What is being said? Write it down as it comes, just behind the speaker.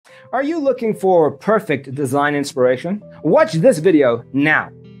Are you looking for perfect design inspiration? Watch this video now.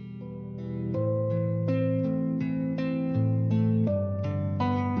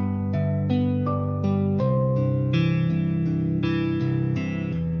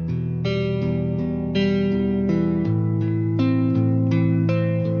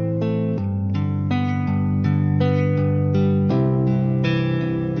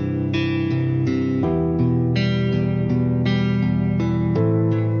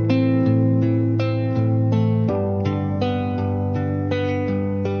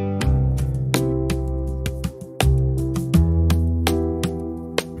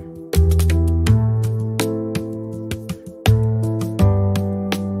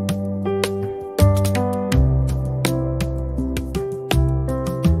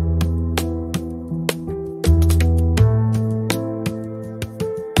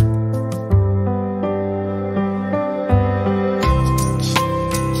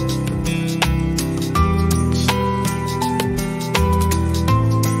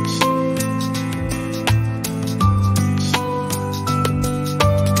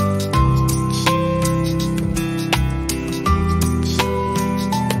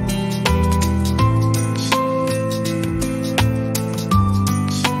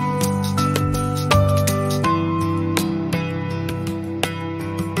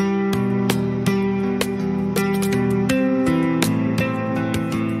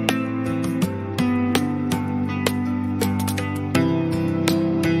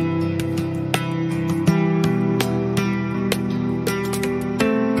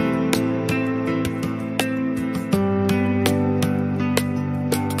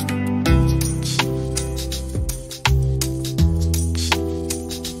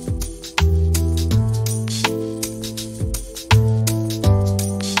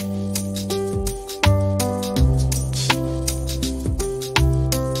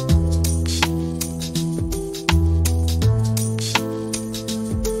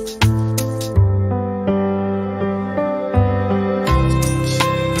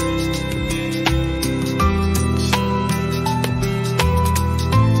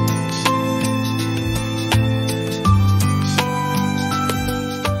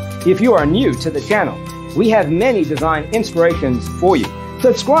 If you are new to the channel, we have many design inspirations for you.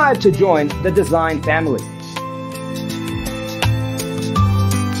 Subscribe to join the design family.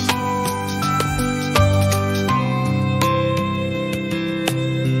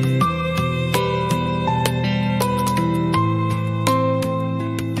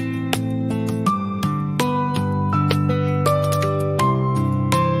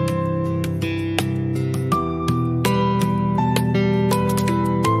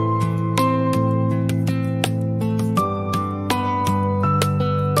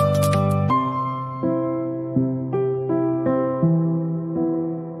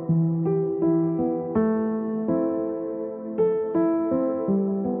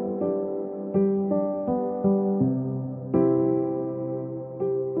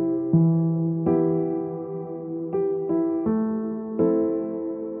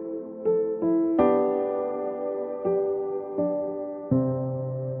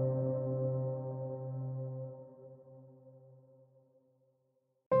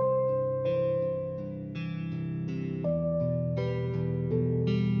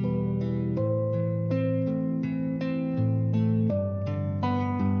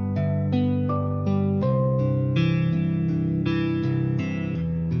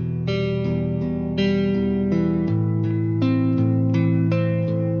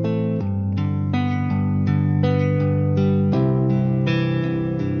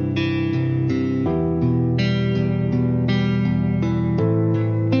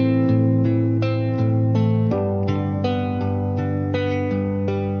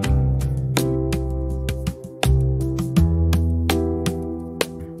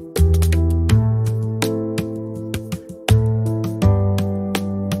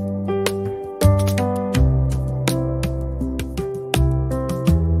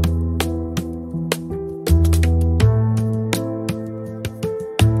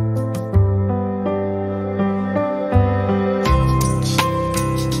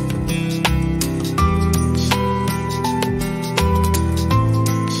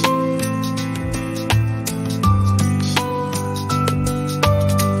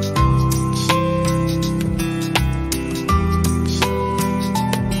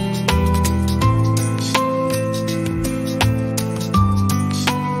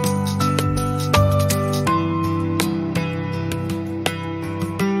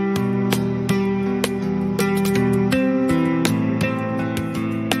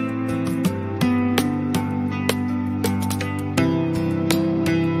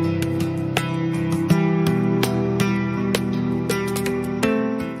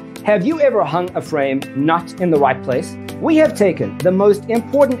 Have you ever hung a frame not in the right place? We have taken the most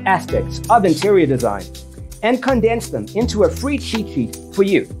important aspects of interior design and condensed them into a free cheat sheet for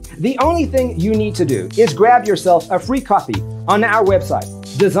you. The only thing you need to do is grab yourself a free copy on our website,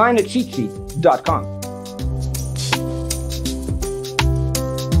 designercheatsheet.com.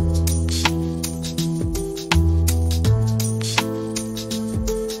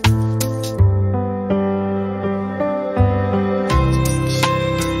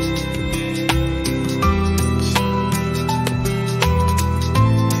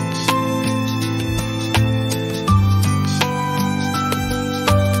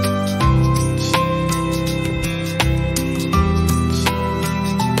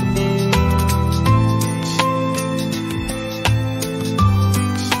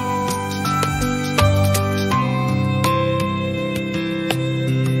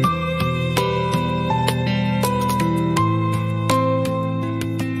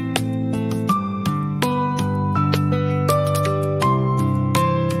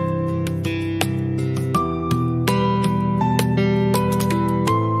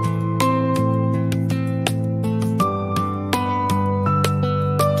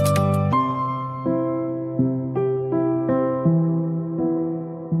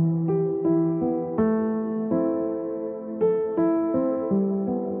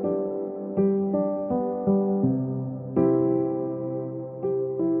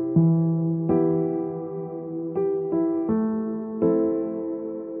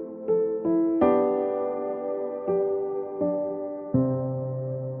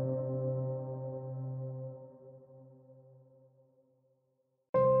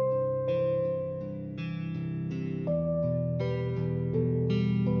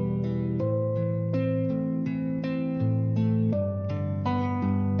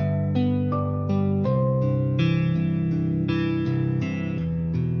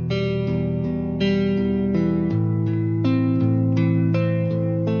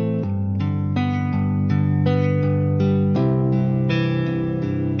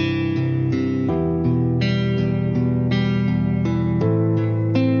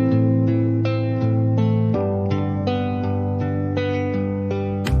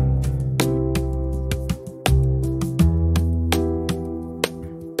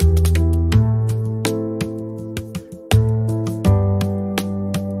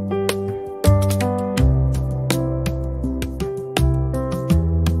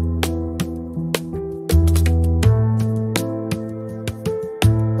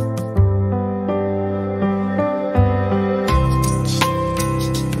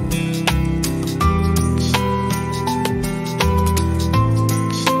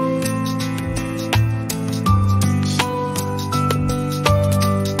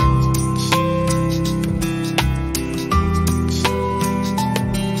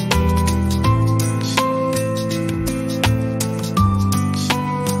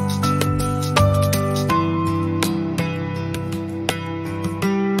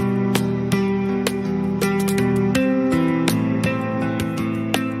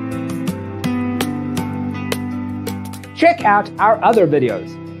 Check out our other videos.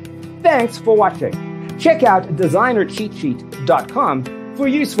 Thanks for watching. Check out designercheatsheet.com for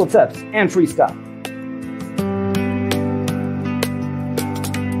useful tips and free stuff.